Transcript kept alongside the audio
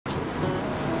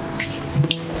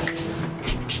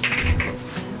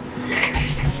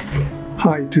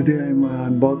Hi, today I'm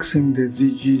unboxing the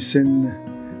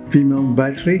ZGCINE V99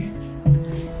 battery.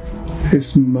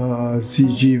 It's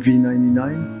ZG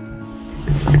V99.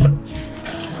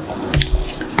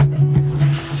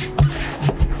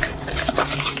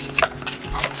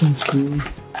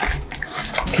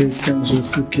 Okay, it comes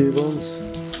with two cables.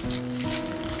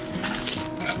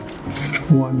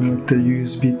 One with the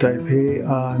USB Type A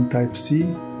and Type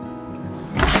C.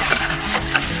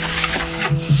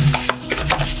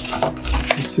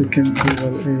 The second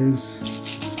cable is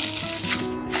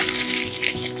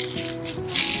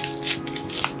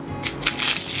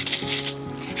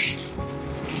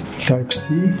Type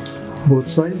C, both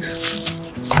sides.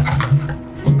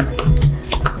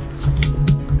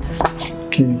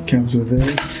 Okay, it comes with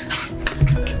this.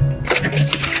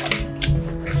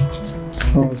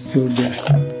 Also, it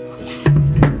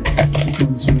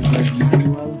comes with the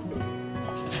manual.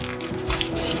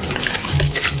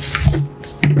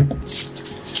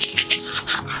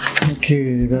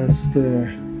 Okay, that's the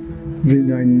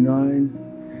V99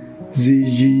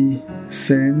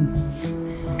 ZGCINE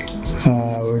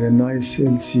with a nice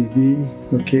LCD.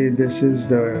 Okay, this is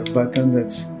the button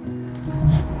that's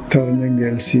turning the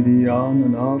LCD on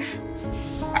and off.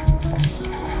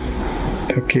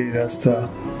 Okay, that's the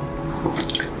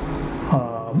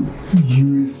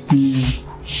USB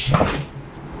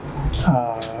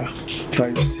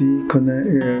Type C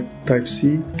Type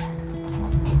C.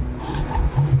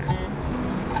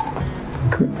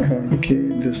 Okay,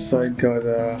 this side got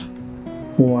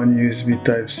one USB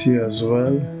Type C as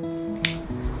well,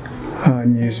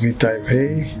 and USB Type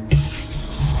A,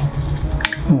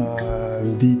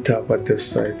 and D-tap at this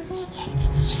side.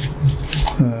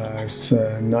 It's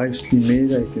nicely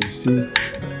made, I can see.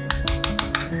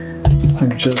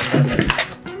 I'm just gonna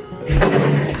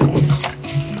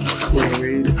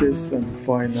weight this and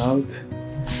find out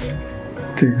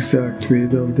the exact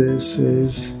weight of this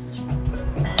is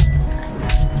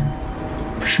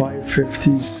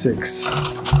 556.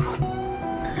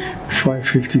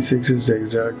 556 is the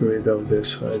exact weight of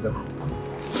this item.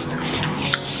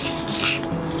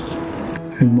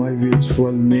 In my view, it's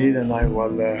well made, and I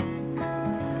will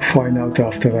find out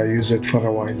after I use it for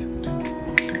a while.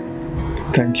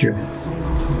 Thank you.